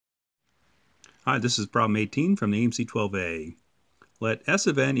Hi, this is problem 18 from the AMC 12A. Let S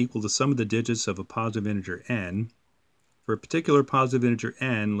of n equal the sum of the digits of a positive integer n. For a particular positive integer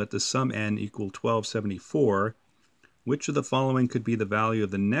n, let the sum n equal 1274. Which of the following could be the value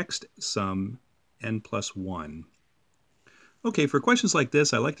of the next sum n plus 1? Okay, for questions like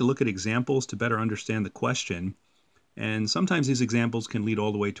this, I like to look at examples to better understand the question. And sometimes these examples can lead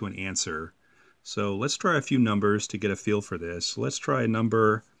all the way to an answer. So let's try a few numbers to get a feel for this. Let's try a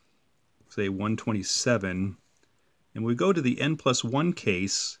number, say 127, and we go to the n plus 1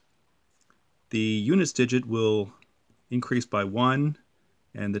 case, the units digit will increase by 1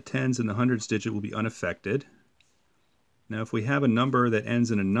 and the tens and the hundreds digit will be unaffected. Now if we have a number that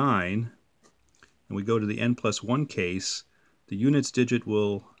ends in a 9 and we go to the n plus 1 case, the units digit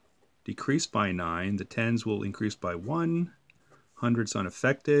will decrease by 9, the tens will increase by 1, hundreds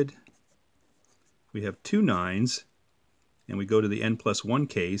unaffected. We have two 9s and we go to the n plus 1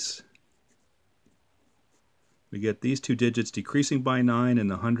 case. We get these two digits decreasing by 9 and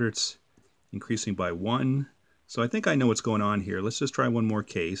the hundreds increasing by 1. So I think I know what's going on here. Let's just try one more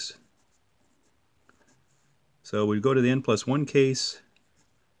case. So we go to the n plus 1 case.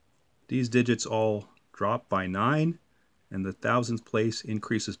 These digits all drop by 9 and the thousands place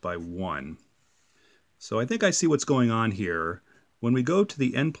increases by 1. So I think I see what's going on here. When we go to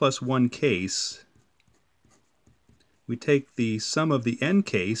the n plus 1 case, we take the sum of the n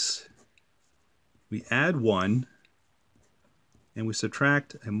case, we add 1, and we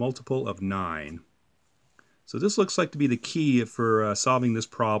subtract a multiple of 9. So this looks like to be the key for solving this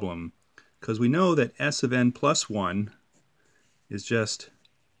problem, because we know that S of n plus 1 is just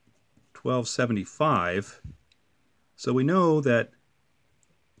 1275. So we know that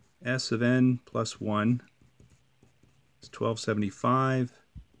S of n plus 1 is 1275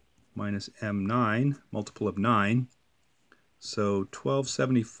 minus m9, multiple of 9. So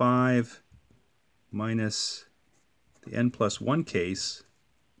 1275 minus the n plus 1 case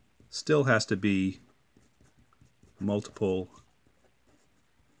still has to be a multiple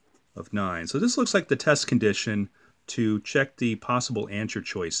of 9. So this looks like the test condition to check the possible answer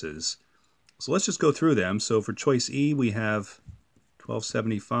choices. So let's just go through them. So for choice E, we have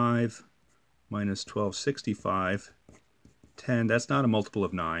 1275 minus 1265, 10. That's not a multiple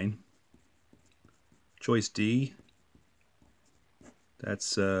of 9. Choice D,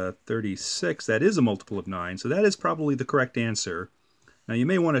 that's 36. That is a multiple of 9. So that is probably the correct answer. Now you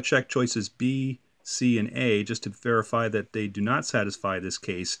may want to check choices B, C, and A just to verify that they do not satisfy this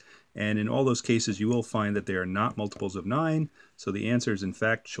case. And in all those cases you will find that they are not multiples of 9. So the answer is in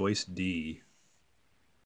fact choice D.